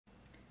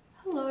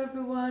Hello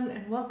everyone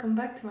and welcome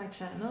back to my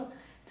channel.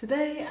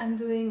 Today I'm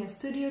doing a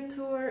studio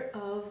tour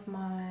of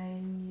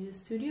my new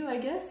studio, I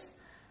guess.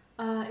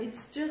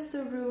 It's just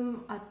a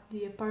room at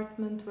the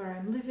apartment where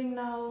I'm living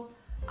now.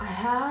 I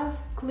have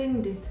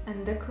cleaned it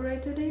and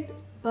decorated it,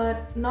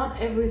 but not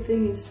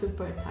everything is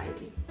super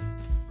tidy.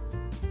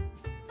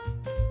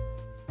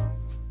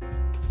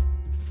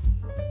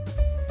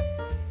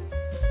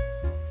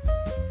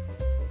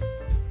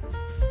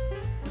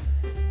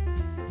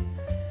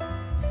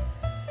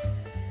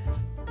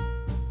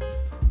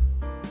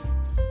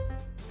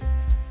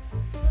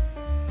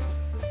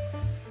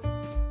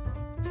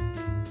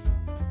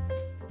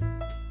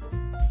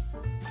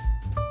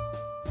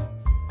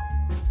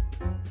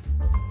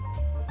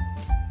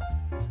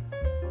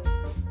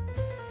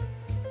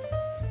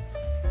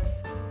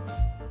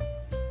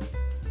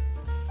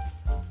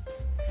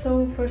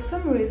 So for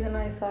some reason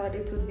I thought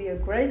it would be a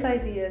great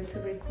idea to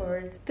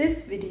record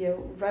this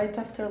video right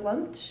after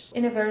lunch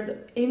in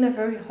a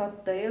very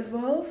hot day as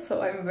well,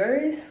 so I'm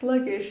very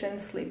sluggish and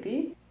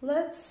sleepy.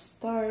 Let's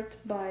start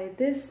by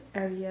this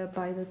area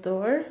by the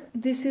door.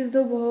 This is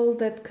the wall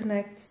that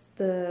connects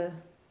the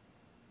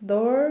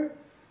door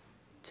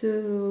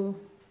to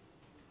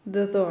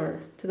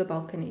the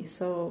balcony,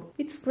 so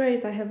it's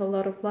great. I have a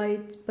lot of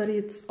light, but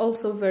it's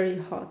also very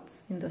hot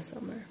in the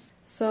summer.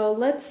 So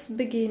let's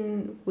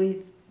begin with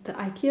the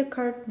IKEA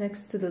cart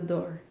next to the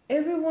door.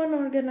 Everyone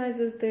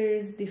organizes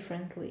theirs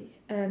differently,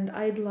 and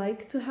I'd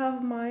like to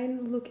have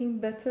mine looking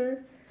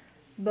better,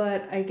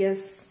 but I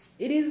guess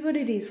it is what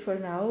it is for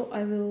now.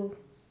 I will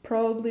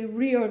probably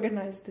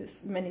reorganize this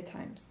many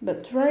times.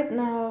 But right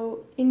now,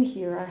 in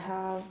here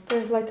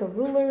there's like a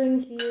ruler in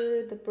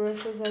here, the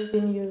brushes I've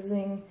been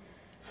using,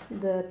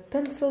 the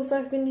pencils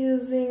I've been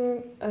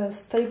using, a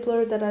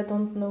stapler that I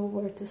don't know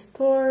where to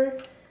store,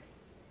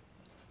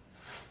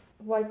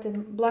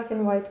 black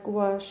and white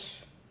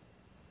gouache,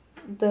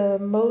 the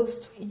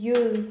most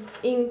used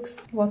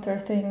inks, water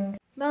thing.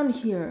 Down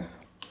here,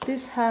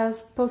 this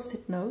has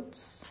post-it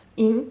notes,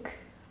 ink,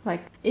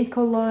 like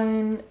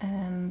Ecoline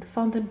and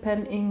fountain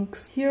pen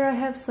inks. Here I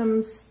have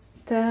some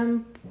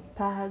stamp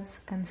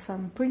pads and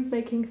some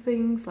printmaking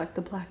things, like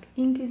the black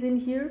ink is in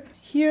here.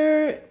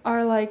 Here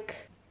are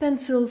like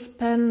pencils,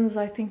 pens,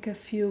 I think a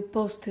few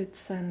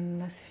post-its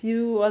and a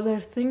few other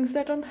things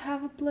that don't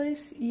have a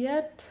place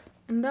yet.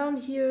 And down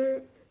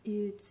here,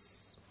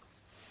 these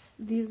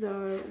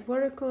are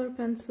watercolor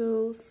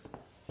pencils.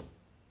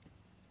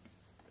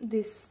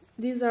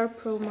 These are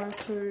pro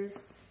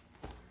markers,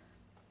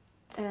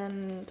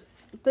 and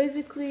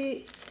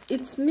basically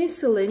it's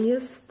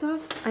miscellaneous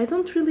stuff. I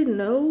don't really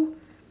know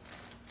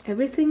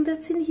everything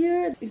that's in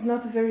here. It's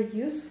not a very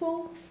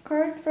useful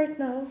card right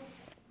now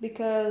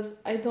because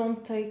I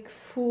don't take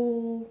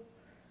full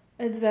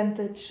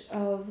advantage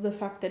of the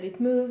fact that it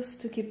moves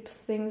to keep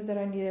things that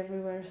I need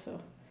everywhere.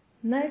 So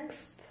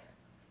next,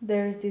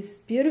 there's this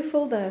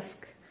beautiful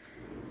desk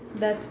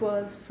that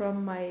was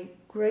from my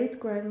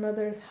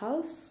great-grandmother's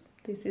house.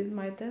 This is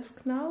my desk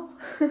now.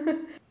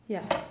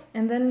 Yeah,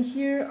 and then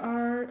here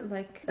are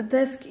like a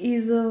desk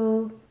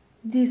easel.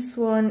 This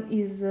one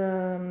is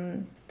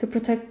to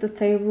protect the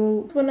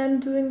table when I'm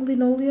doing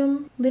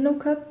lino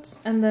cut.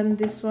 And then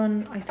this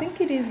one, I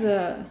think it is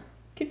a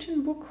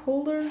kitchen book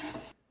holder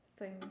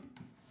thing.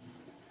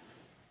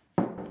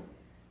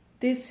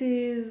 This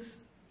is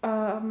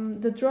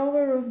the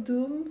drawer of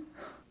doom.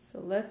 So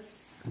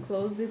let's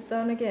close it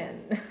down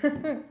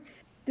again.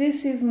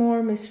 This is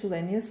more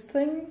miscellaneous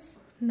things.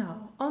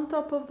 Now, on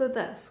top of the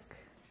desk,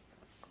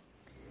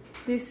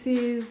 this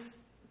is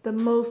the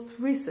most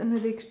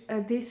recent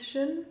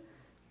addition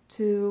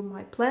to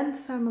my plant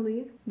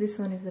family. This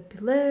one is a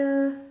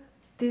pilea.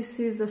 This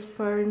is a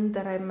fern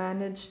that I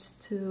managed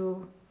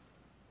to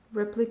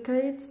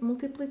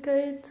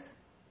multiplicate,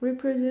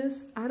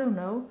 reproduce, I don't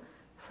know,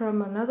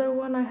 from another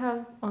one I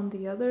have on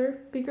the other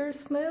bigger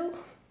snail.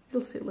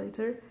 You'll see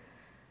later.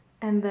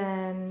 And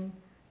then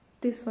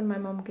this one my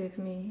mom gave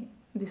me,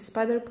 this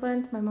spider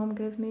plant my mom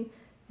gave me,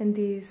 and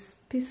this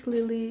peace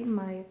lily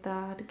my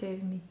dad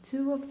gave me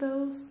 2 of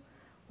those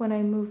when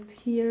I moved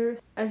here.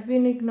 I've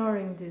been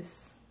ignoring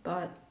this,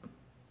 but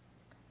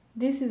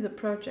this is a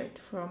project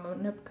from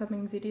an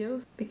upcoming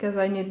video because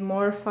I need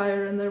more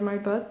fire under my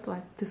butt.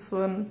 Like this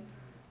one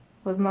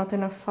was not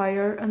enough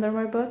fire under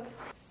my butt.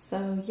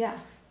 So yeah,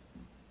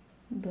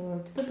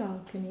 door to the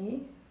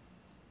balcony.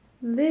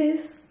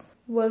 This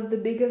was the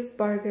biggest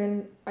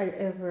bargain I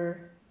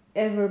ever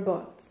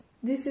bought.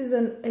 This is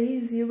an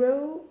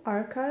A0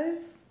 archive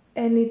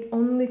and it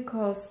only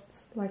costs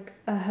like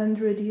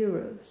 100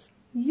 euros.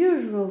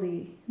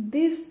 Usually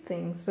these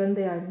things, when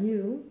they are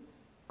new,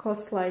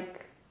 cost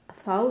like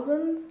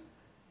 1,000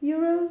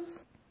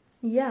 euros.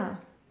 Yeah,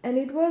 and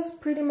it was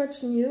pretty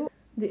much new.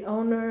 The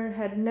owner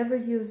had never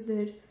used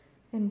it,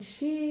 and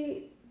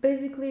she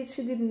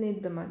didn't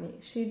need the money.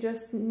 She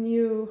just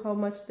knew how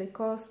much they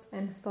cost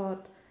and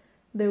thought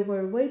they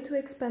were way too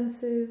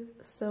expensive,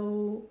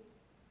 so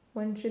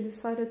when she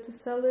decided to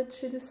sell it,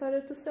 she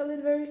decided to sell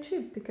it very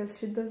cheap because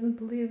she doesn't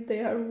believe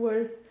they are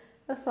worth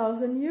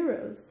 1,000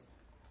 euros.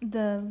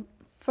 The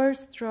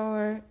First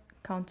drawer,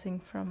 counting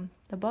from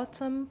the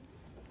bottom,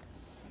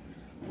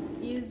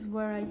 is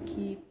where I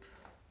keep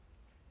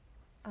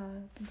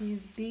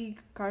these big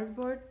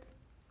cardboard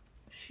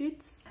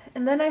sheets.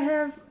 And then I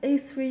have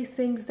A3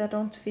 things that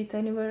don't fit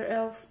anywhere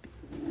else.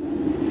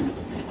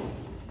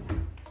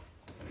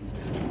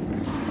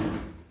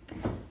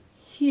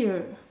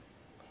 Here,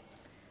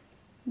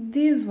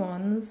 these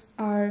ones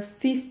are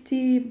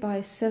 50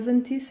 by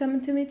 70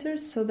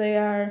 centimeters, so they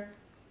are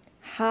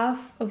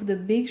half of the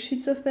big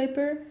sheets of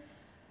paper,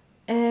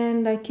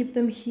 and I keep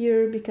them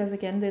here because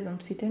again they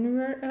don't fit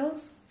anywhere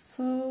else.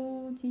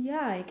 So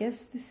yeah, I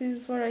guess this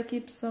is where I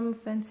keep some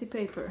fancy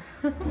paper.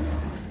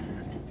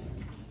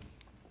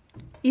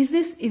 Is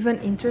this even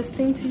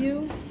interesting to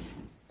you?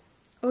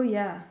 Oh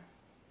yeah,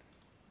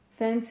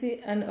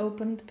 fancy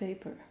unopened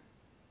paper.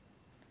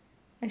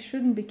 I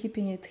shouldn't be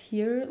keeping it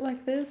here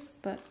like this,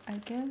 but I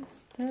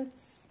guess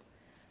that's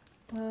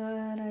what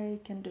I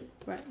can do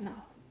right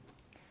now.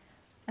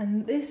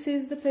 And this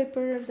is the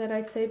paper that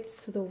I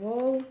taped to the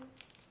wall.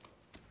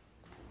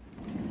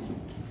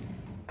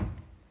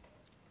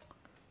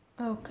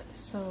 Okay,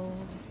 so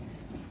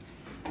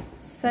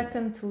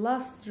second to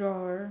last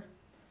drawer,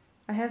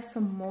 I have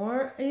some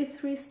more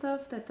A3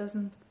 stuff that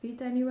doesn't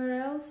fit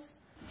anywhere else.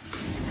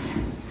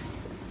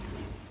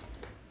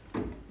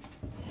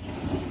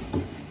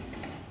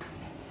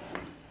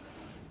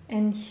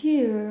 And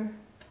here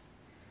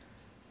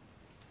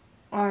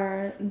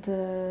are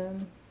the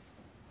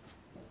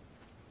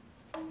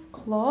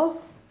cloth,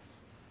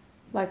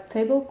 like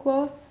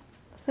tablecloth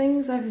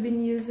things I've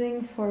been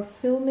using for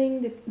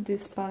filming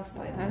this past,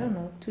 I don't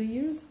know, 2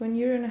 years, 1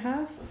 year and a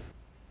half.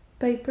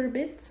 Paper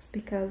bits,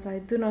 because I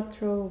do not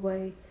throw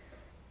away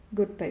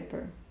good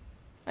paper.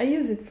 I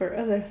use it for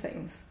other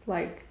things,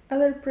 like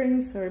other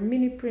prints or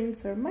mini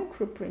prints or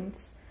micro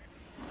prints.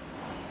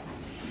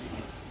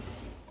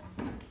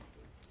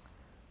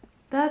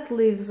 That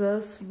leaves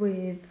us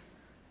with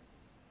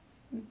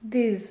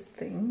these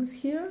things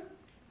here.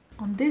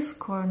 On this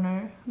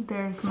corner,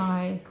 there's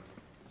my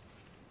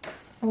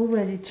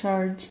already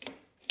charged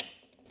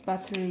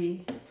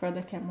battery for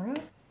the camera.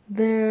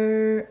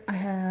 There I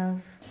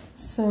have,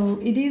 so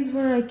it is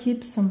where I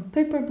keep some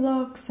paper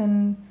blocks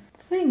and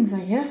things,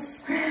 I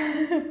guess.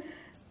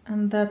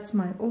 And that's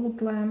my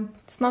old lamp.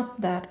 It's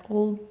not that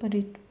old, but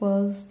it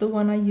was the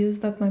one I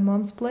used at my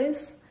mom's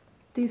place.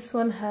 This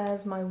one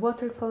has my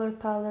watercolor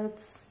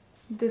palettes.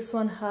 This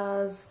one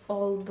has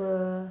all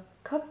the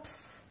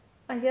cups,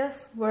 I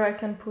guess, where I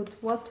can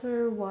put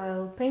water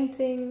while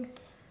painting.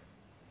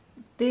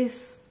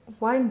 This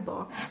wine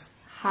box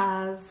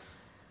has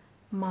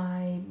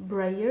my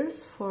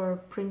brayers for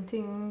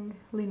printing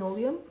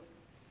linoleum.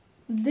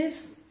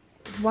 This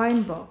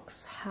wine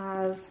box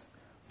has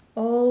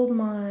all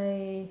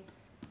my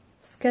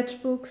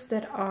sketchbooks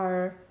that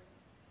are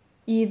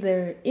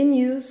either in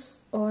use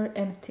or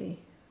empty.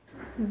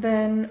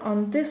 Then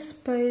on this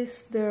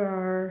space there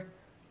are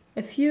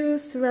a few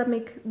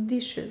ceramic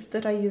dishes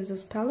that I use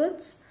as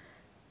palettes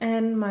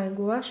and my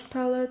gouache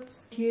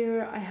palettes.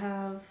 Here I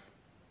have,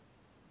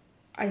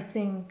 I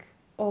think,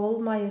 all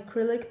my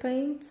acrylic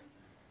paint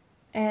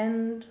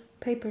and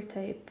paper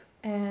tape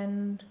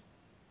and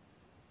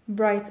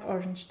bright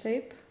orange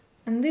tape.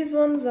 And these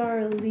ones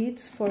are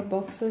lids for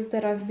boxes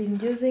that I've been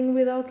using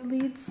without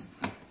lids,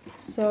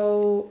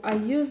 so I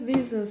use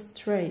these as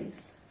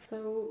trays.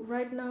 So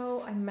right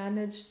now I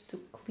managed to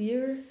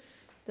clear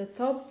the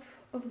top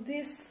of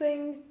this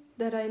thing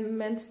that I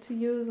meant to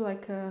use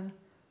like a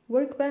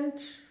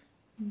workbench.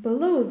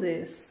 Below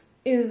this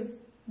is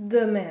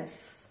the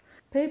mess.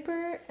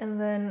 Paper, and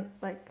then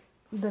like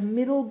the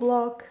middle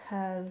block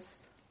has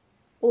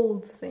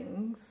old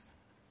things.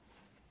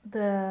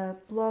 The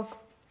block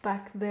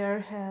back there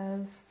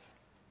has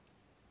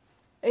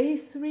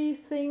A3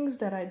 things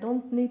that I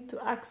don't need to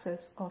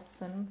access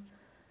often.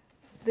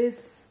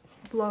 This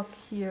block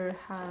here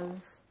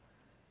has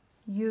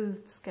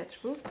used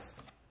sketchbooks.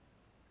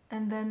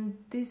 And then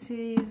this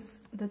is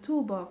the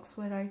toolbox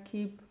where I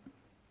keep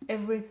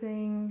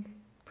everything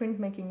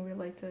printmaking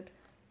related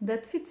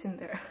that fits in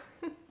there.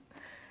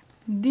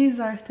 These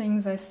are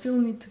things I still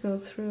need to go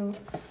through.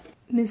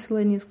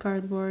 Miscellaneous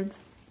cardboard.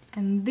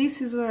 And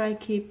this is where I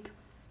keep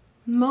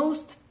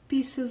most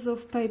pieces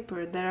of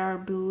paper that are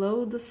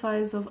below the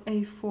size of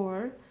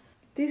A4.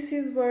 This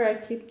is where I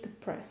keep the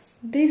press.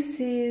 This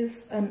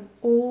is an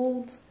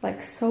old,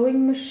 like,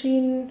 sewing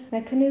machine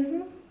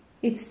mechanism.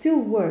 It still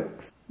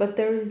works, but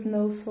there is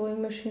no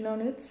sewing machine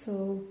on it,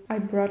 so I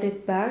brought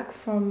it back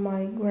from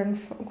my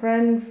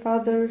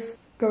grandfather's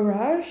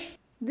garage.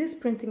 This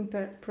printing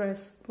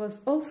press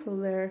was also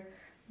there,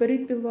 but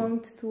it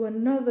belonged to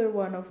another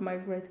one of my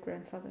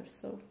great-grandfathers,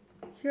 so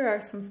here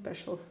are some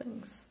special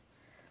things.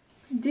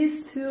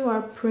 These two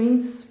are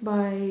prints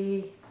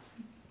by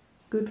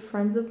good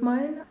friends of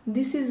mine.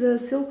 This is a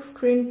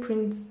silkscreen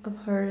print of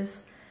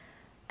hers,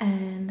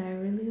 and I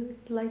really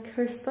like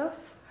her stuff.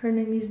 Her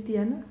name is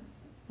Diana,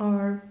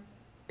 or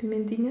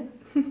Pimentinha.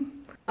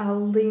 I'll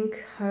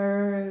link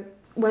her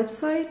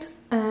website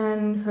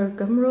and her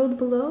Gumroad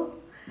below.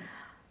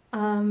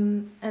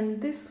 And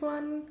this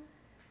one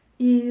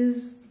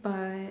is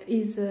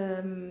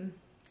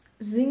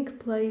zinc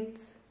plate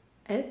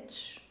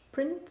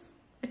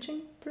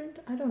etching print.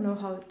 I don't know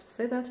how to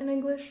say that in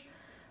English,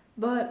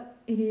 but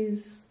it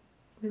is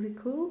really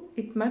cool.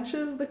 It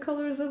matches the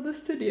colors of the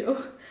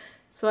studio.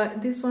 So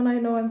this one I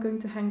know I'm going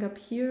to hang up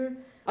here.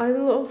 I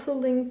will also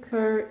link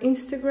her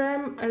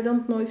Instagram. I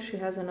don't know if she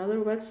has another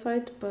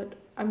website, but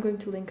I'm going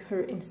to link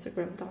her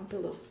Instagram down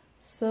below.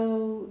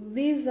 So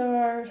these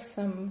are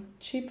some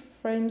cheap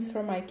frames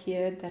from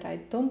IKEA that I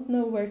don't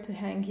know where to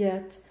hang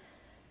yet.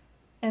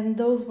 And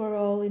those were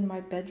all in my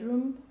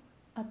bedroom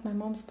at my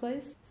mom's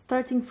place.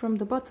 Starting from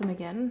the bottom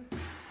again.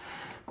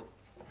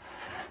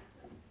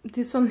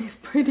 This one is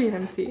pretty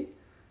empty.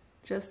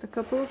 Just a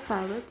couple of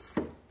palettes.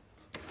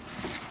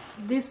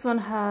 This one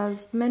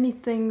has many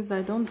things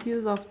I don't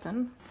use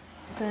often.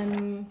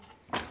 Then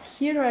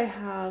here I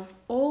have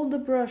all the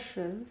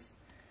brushes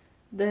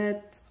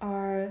that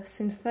are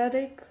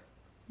synthetic,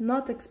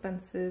 not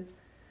expensive,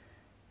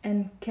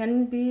 and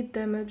can be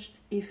damaged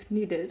if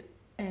needed,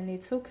 and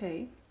it's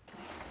okay.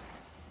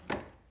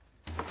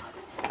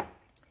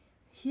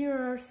 Here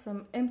are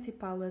some empty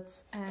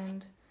palettes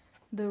and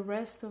the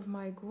rest of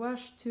my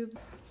gouache tubes.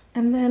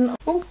 And then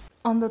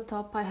on the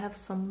top I have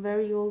some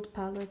very old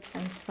palettes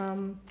and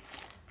some,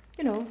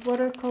 you know,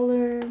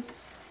 watercolor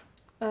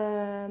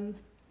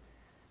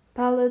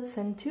palettes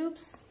and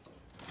tubes.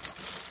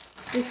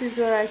 This is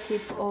where I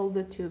keep all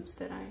the tubes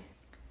that I...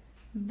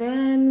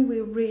 Then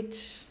we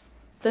reach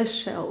the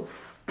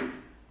shelf,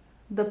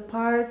 the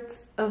part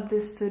of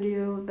the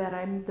studio that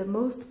I'm the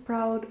most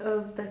proud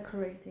of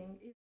decorating.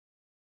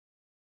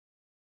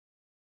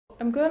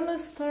 I'm gonna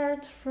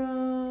start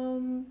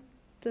from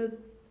the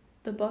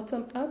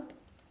bottom up.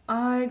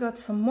 I got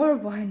some more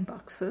wine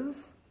boxes.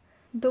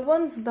 The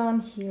ones down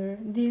here,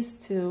 these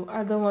two,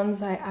 are the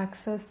ones I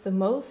access the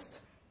most.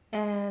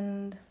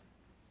 And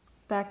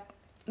back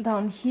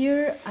down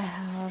here I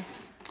have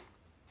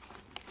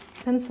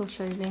pencil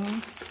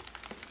shavings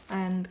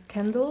and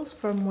candles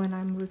from when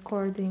I'm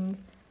recording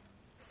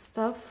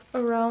stuff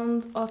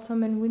around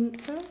autumn and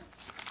winter.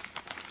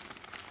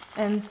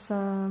 And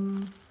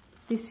some...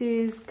 This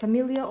is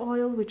camellia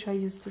oil, which I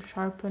use to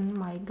sharpen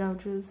my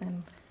gouges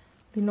and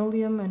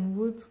linoleum and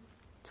wood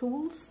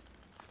tools.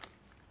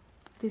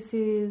 This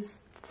is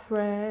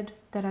thread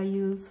that I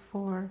use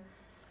for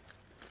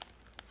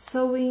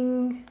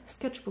sewing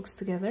sketchbooks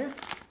together.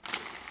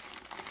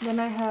 Then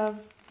I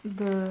have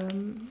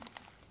the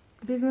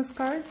business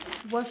cards,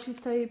 washi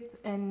tape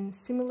and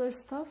similar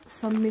stuff.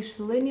 Some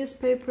miscellaneous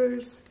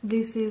papers.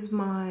 This is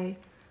my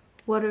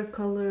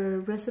watercolor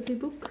recipe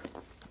book.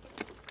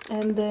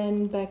 And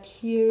then back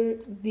here,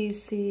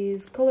 this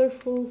is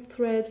colorful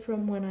thread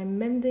from when I'm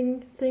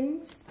mending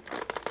things.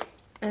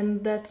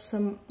 And that's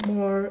some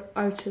more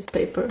Arches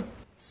paper.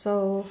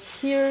 So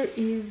here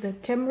is the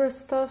camera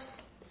stuff.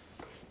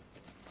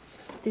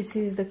 This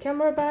is the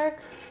camera bag.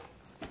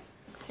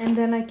 And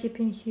then I keep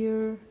in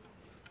here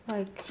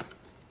like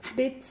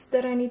bits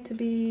that I need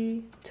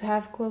to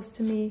have close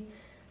to me.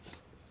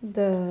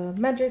 The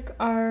magic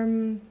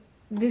arm.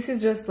 This is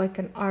just like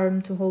an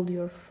arm to hold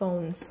your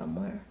phone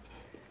somewhere.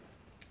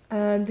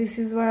 This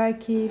is where I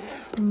keep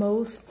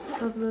most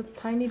of the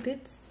tiny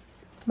bits.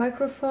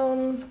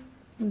 Microphone,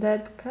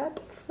 dead cat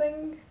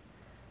thing,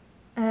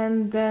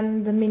 and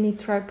then the mini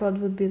tripod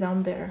would be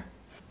down there.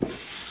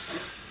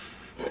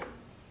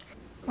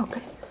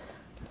 Okay,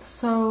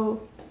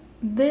 so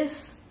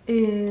this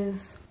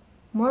is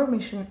more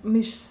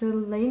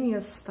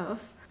miscellaneous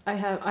stuff.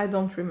 I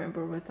don't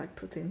remember what I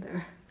put in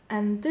there.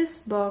 And this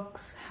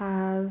box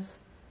has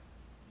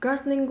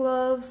gardening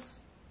gloves,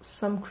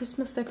 some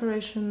Christmas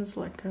decorations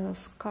like a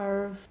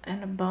scarf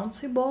and a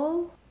bouncy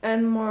ball,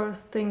 and more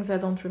things I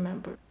don't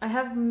remember. I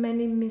have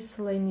many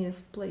miscellaneous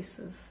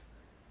places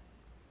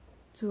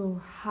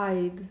to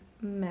hide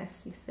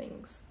messy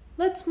things.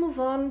 Let's move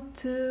on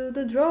to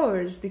the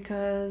drawers,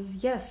 because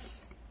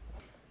yes,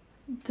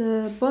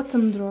 the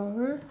bottom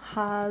drawer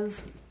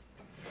has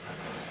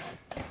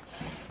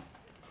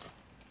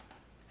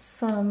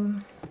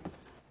some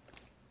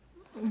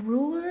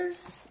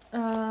rulers.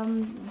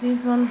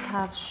 These ones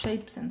have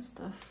shapes and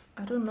stuff.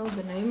 I don't know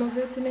the name of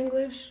it in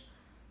English,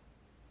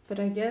 but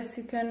I guess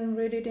you can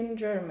read it in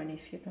German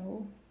if you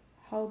know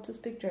how to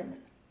speak German.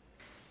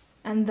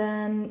 And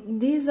then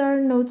these are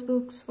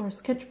notebooks or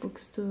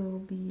sketchbooks,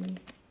 to be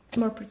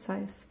more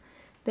precise,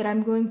 that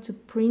I'm going to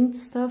print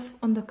stuff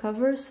on the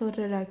cover so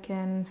that I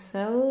can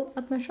sell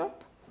at my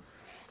shop.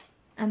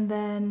 And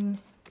then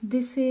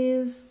this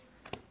is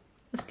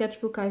a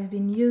sketchbook I've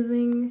been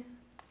using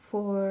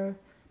for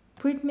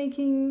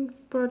printmaking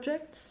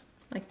projects,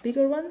 like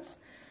bigger ones.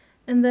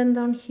 And then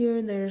down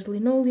here there's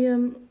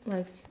linoleum,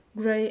 like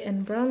gray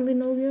and brown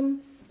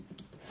linoleum.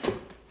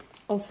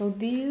 Also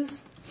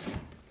these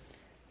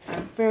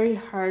are very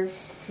hard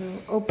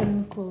to open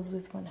and close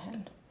with one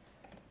hand.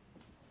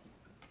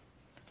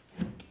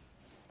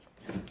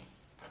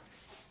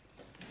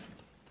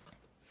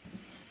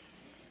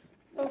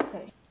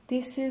 Okay,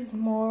 This is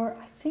more,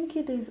 I think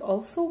it is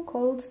also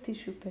called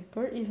tissue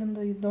paper, even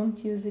though you don't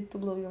use it to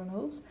blow your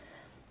nose.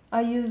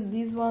 I use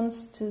these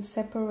ones to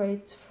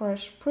separate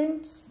fresh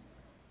prints.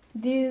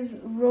 These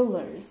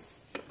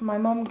rollers, my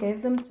mom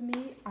gave them to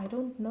me. I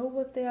don't know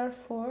what they are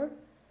for.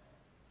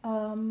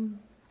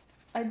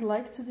 I'd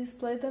like to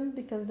display them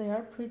because they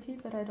are pretty,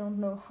 but I don't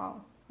know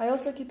how. I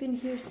also keep in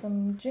here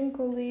some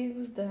ginkgo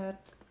leaves that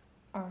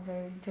are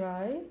very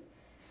dry.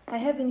 I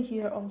have in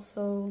here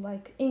also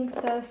like ink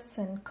tests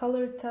and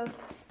color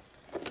tests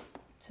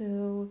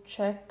to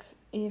check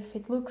if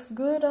it looks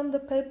good on the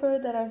paper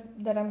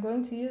that I'm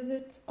going to use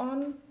it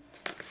on.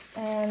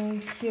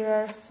 And here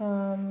are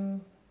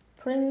some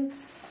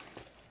prints.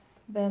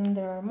 Then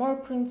there are more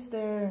prints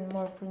there and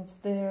more prints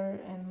there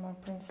and more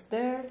prints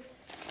there.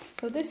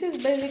 So this is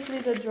basically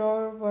the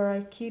drawer where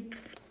I keep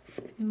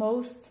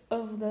most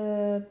of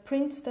the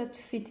prints that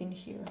fit in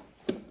here.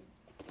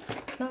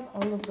 Not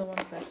all of the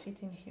ones that fit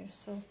in here,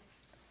 so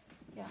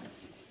yeah.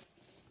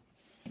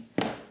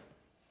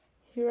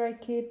 Here I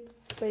keep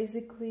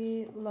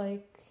basically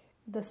like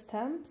the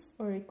stamps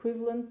or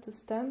equivalent to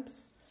stamps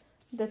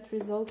that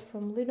result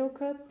from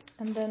linocut,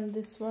 and then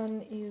this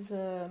one is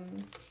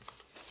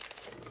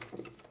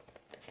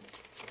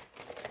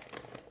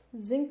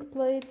zinc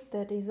plate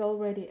that is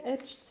already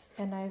etched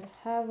and I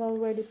have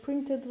already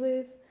printed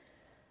with.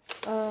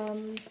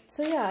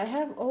 So yeah, I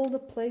have all the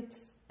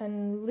plates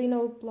and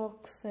lino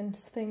blocks and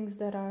things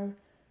that are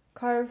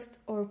carved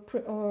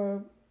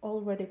or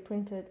already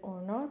printed or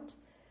not,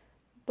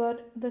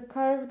 but the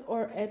carved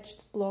or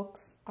etched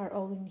blocks are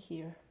all in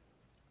here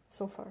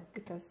so far,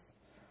 because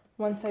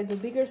once I do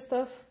bigger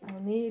stuff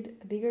I'll need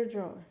a bigger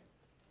drawer.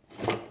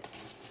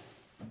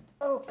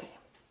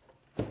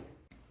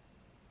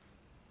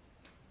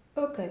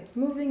 Okay,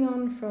 moving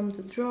on from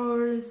the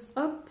drawers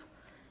up,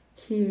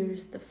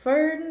 here's the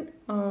fern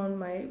on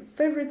my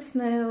favorite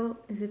snail.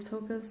 Is it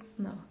focused?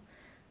 No.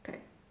 Okay.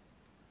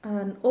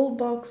 An old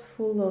box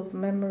full of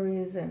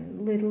memories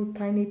and little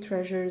tiny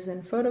treasures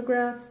and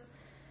photographs,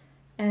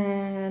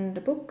 and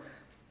a book.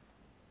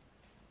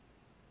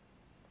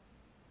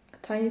 A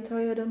tiny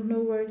toy, I don't know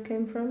where it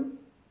came from.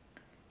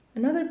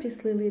 Another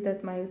peace lily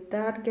that my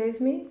dad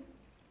gave me.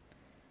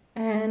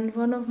 And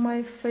one of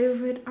my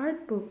favorite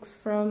art books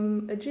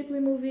from a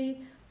Ghibli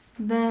movie.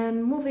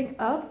 Then moving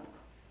up,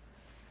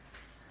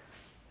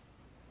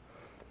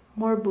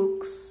 more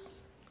books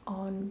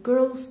on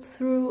girls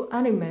through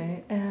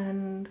anime,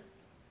 and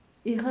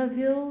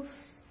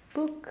Iravil's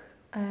book,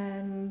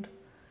 and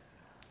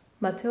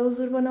Mateusz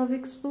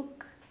Urbanovic's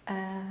book,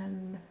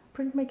 and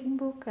printmaking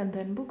book, and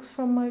then books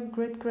from my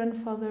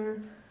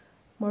great-grandfather,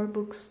 more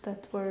books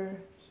that were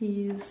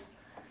his.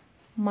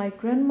 My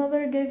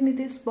grandmother gave me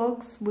this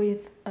box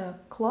with a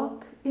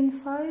clock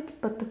inside,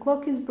 but the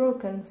clock is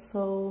broken,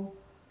 so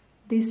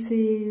this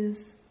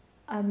is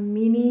a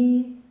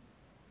mini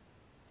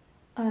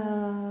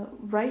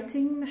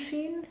writing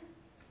machine.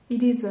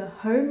 It is a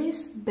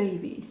Hermes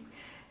baby,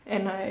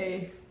 and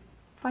I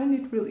find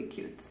it really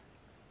cute.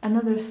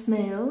 Another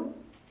snail,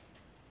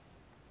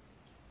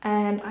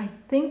 and I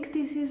think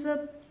this is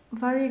a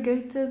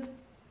variegated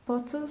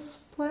pothos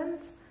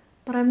plant,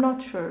 but I'm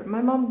not sure.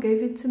 My mom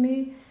gave it to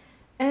me.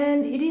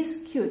 And it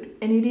is cute,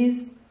 and it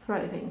is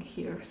thriving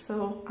here,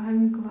 so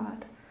I'm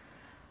glad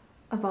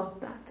about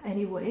that.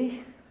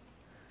 Anyway,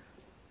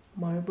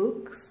 more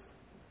books,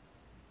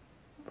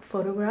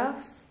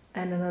 photographs,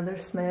 and another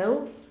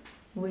snail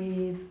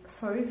with,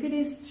 sorry if it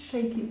is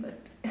shaky, but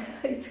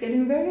it's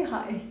getting very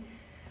high.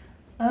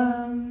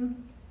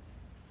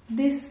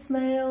 This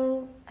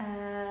snail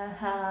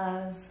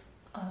has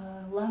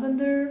a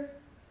lavender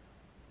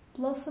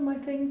blossom, I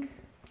think,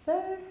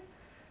 there.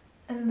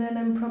 And then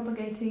I'm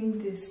propagating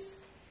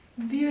this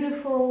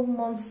beautiful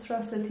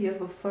monstrosity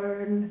of a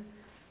fern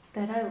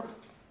that I love.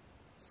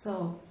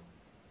 So,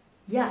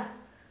 yeah,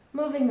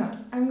 moving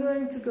on. I'm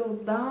going to go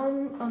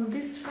down on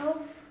this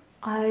shelf.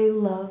 I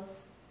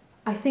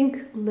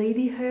think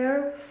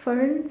ladyhair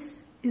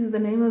ferns is the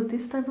name of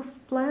this type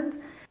of plant.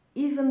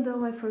 Even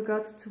though I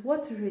forgot to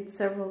water it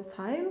several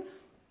times,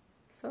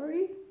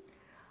 sorry.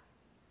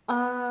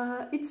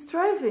 It's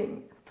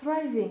thriving.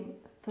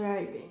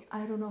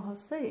 I don't know how to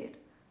say it.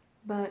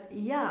 But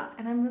yeah,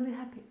 and I'm really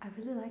happy. I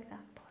really like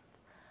that pot.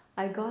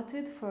 I got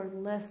it for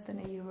less than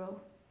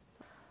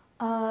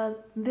 €1.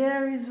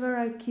 There is where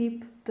I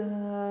keep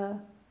the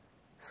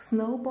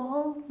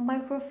snowball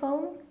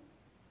microphone,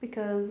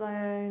 because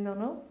I don't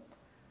know.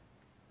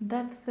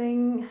 That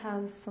thing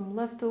has some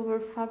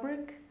leftover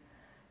fabric,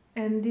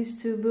 and these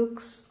two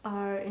books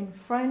are in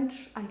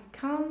French. I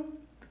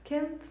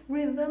can't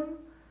read them,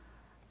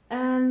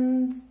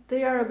 and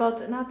they are about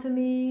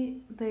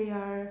anatomy. They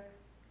are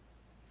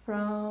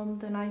from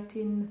the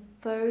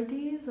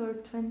 1930s or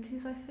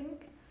 20s, I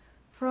think,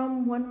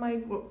 from when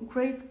my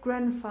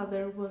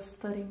great-grandfather was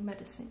studying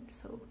medicine.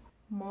 So,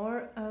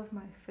 more of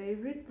my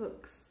favorite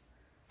books.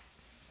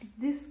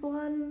 This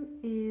one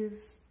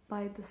is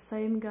by the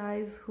same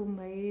guys who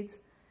made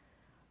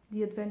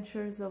The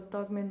Adventures of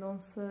Dog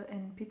Mendonça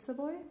and Pizza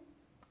Boy.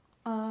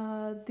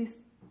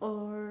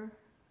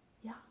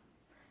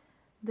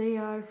 They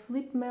are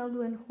Flip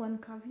Melo and Juan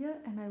Cavia,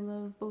 and I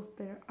love both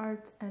their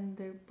art and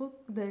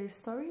their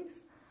stories.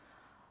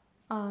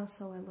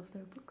 So I love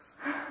their books.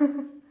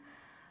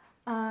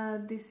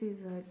 This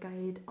is a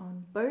guide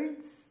on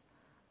birds,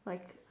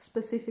 like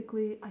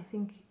specifically I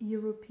think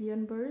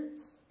European birds.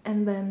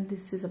 And then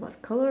this is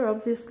about color,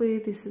 obviously.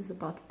 This is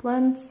about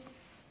plants.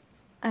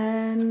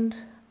 And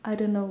I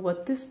don't know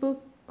what this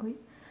book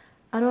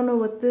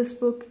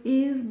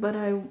is, but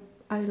I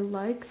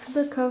liked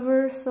the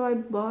cover, so I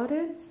bought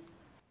it.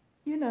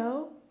 You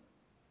know,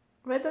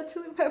 Red Hot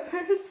Chili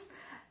Peppers.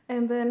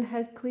 And then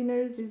Head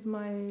Cleaners is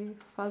my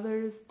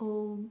dad's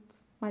old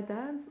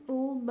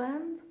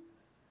band.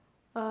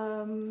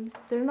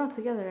 They're not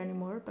together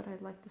anymore, but I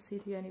like the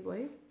CD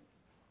anyway.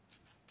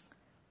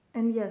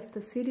 And yes,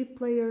 the CD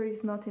player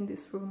is not in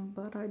this room,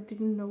 but I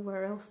didn't know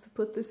where else to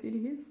put the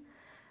CDs.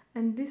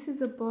 And this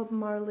is a Bob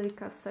Marley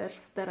cassette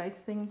that I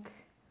think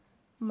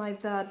my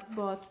dad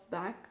bought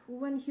back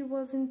when he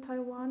was in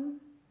Taiwan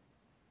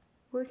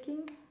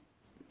working.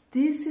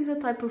 This is a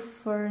type of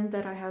fern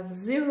that I have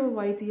zero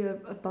idea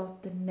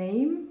about the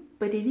name,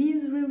 but it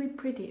is really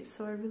pretty,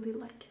 so I really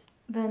like it.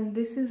 Then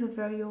this is a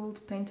very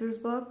old painter's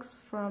box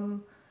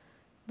from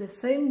the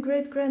same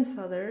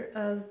great-grandfather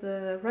as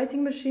the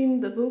writing machine,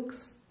 the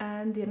books,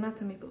 and the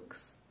anatomy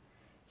books.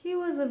 He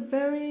was a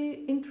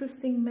very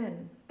interesting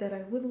man that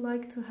I would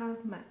like to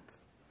have met.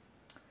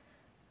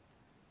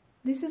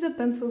 This is a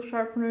pencil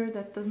sharpener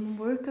that doesn't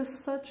work as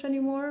such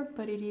anymore,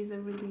 but it is a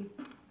really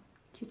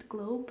cute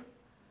globe.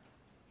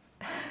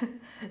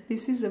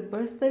 This is a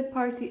birthday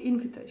party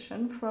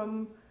invitation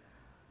from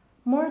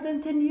more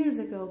than 10 years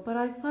ago, but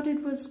I thought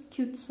it was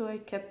cute, so I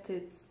kept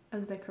it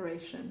as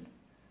decoration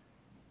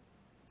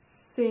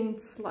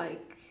since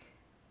like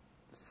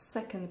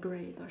 2nd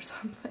grade or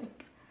something.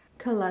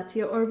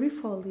 Calathea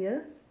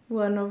orbifolia,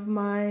 one of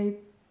my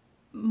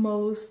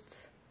most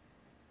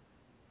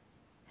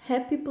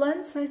happy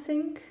plants, I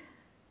think.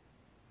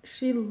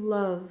 She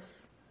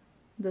loves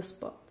the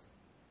spots.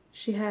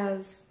 She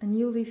has a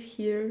new leaf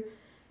here.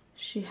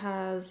 She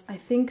has, I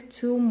think,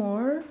 2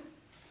 more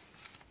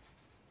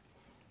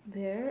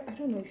there. I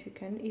don't know if you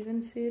can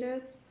even see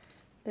that.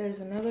 There's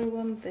another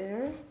one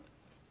there,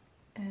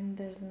 and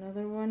there's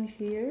another one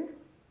here.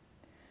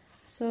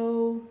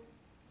 So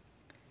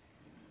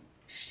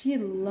she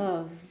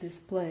loves this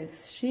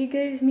place. She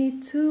gave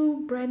me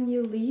 2 brand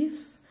new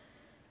leaves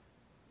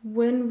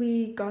when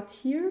we got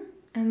here,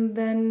 and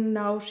then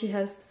now she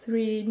has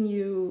 3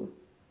 new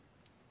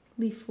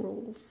leaf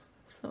rolls.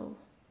 So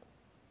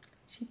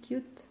she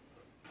cute.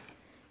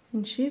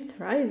 And she's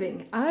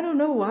thriving. I don't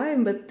know why,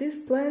 but these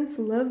plants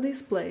love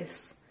this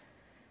place.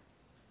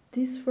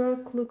 This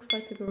frog looks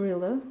like a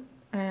gorilla,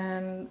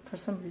 and for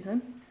some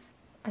reason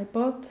I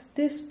bought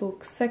this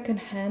book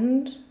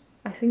secondhand,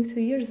 I think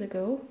 2 years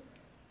ago,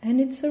 and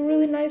it's a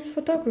really nice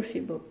photography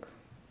book.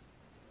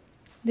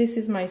 This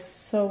is my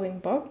sewing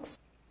box.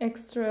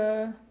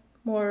 Extra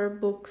more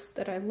books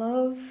that I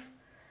love.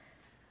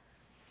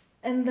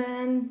 And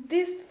then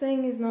this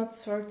thing is not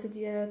sorted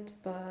yet,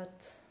 but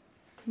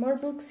more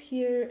books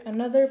here,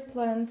 another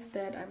plant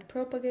that I'm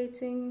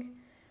propagating,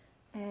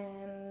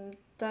 and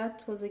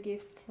that was a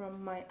gift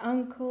from my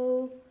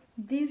uncle.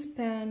 These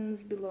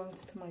pens belonged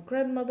to my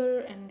grandmother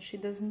and she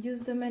doesn't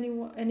use them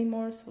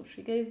anymore, so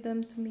she gave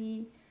them to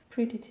me.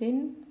 Pretty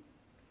tin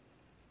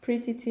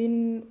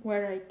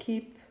where I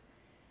keep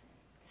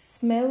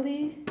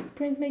smelly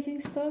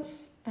printmaking stuff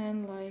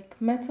and like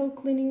metal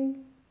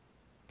cleaning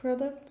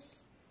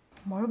products.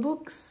 More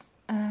books.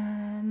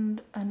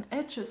 And an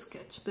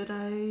Etch-a-Sketch that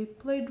I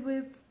played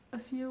with a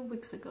few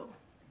weeks ago.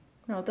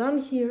 Now down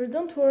here,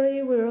 don't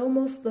worry, we're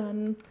almost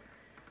done.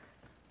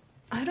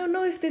 I don't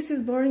know if this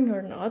is boring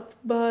or not,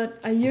 but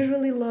I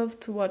usually love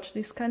to watch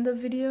this kind of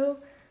video,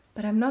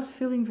 but I'm not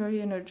feeling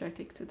very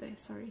energetic today,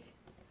 sorry.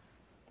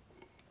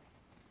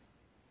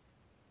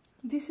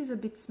 This is a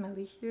bit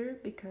smelly here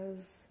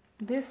because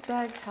this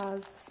bag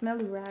has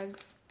smelly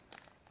rags.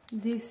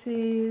 This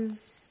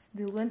is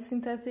diluent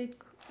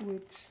synthetic,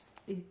 which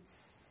it's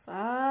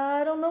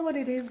I don't know what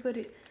it is, but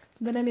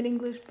the name in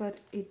English, but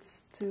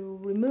it's to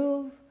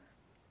remove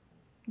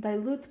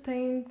dilute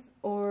paint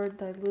or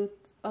dilute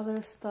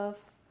other stuff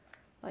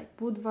like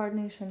wood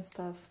varnish and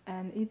stuff,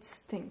 and it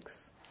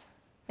stinks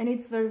and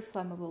it's very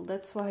flammable.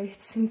 That's why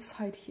it's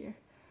inside here.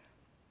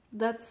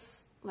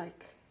 That's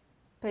like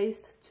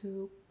paste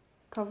to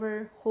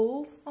cover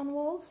holes on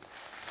walls.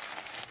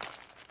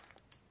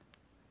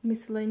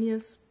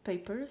 Miscellaneous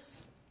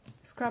papers,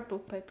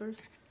 scrapbook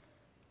papers,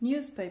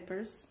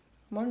 newspapers,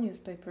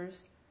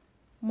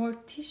 more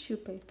tissue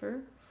paper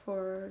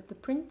for the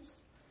prints.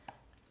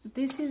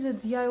 This is a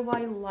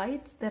DIY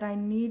light that I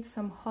need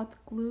some hot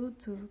glue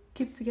to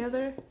keep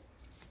together.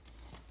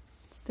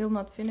 Still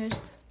not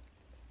finished.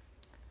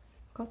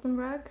 Cotton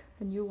rag,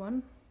 a new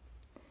one.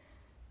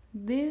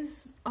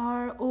 These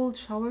are old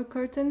shower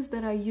curtains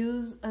that I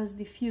use as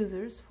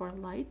diffusers for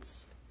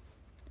lights.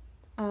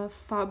 A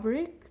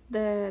fabric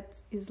that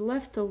is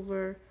left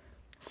over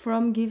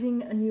from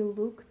giving a new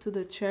look to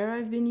the chair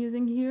I've been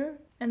using here.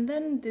 And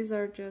then these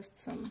are just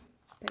some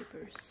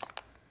papers.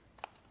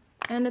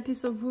 and a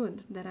piece of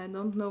wood that I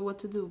don't know what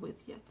to do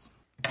with yet.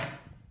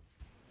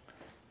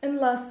 And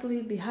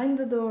lastly, behind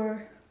the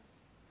door,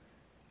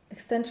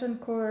 extension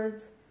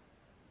cords,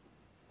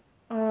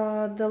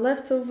 the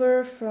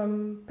leftover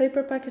from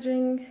paper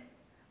packaging,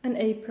 an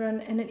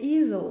apron and an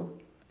easel.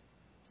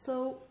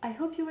 So I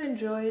hope you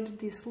enjoyed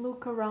this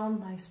look around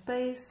my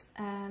space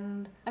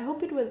and I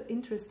hope it was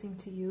interesting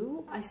to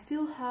you. I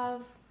still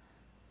have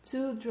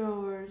 2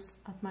 drawers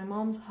at my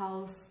mom's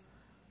house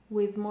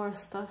with more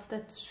stuff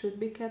that should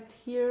be kept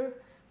here,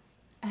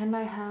 and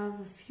I have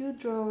a few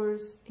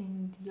drawers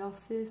in the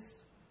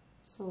office,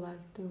 so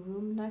like the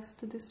room next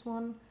to this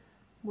one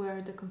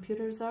where the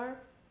computers are.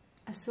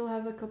 I still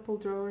have a couple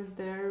drawers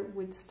there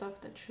with stuff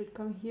that should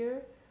come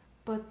here,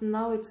 but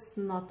now it's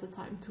not the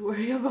time to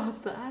worry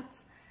about that.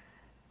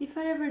 If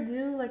I ever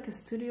do like a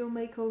studio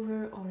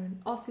makeover or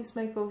an office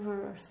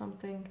makeover or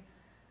something,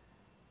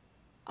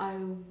 I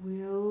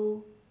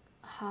will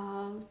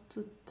have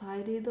to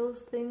tidy those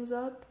things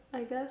up,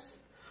 I guess.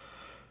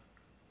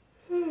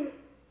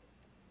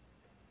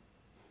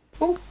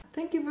 Oh.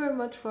 Thank you very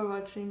much for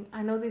watching.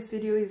 I know this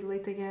video is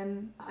late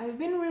again. I've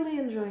been really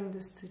enjoying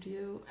the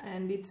studio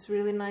and it's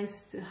really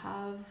nice to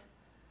have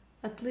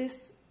at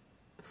least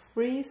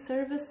free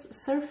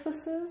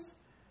surfaces,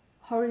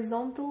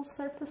 horizontal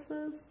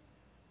surfaces,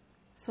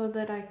 so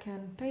that I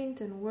can paint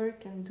and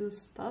work and do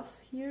stuff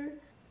here.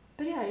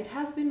 But yeah, it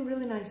has been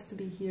really nice to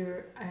be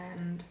here,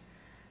 and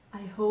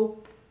I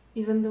hope,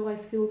 even though I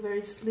feel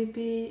very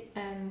sleepy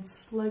and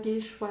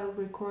sluggish while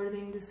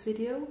recording this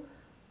video,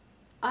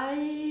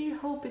 I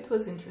hope it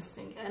was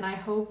interesting, and I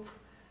hope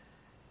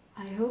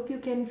you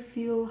can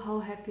feel how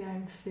happy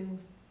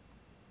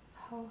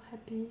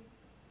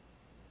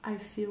I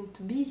feel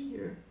to be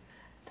here.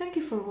 Thank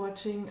you for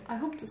watching. I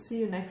hope to see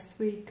you next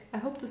week. I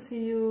hope to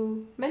see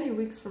you many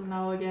weeks from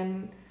now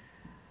again.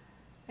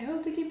 I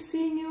hope to keep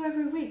seeing you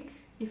every week,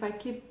 if I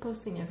keep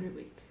posting every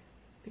week,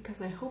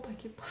 because I hope I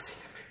keep posting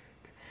every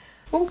week.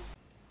 Oh,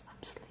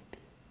 I'm sleepy.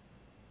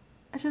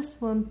 I just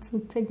want to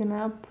take a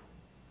nap.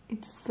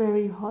 It's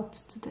very hot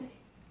today.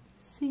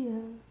 See ya.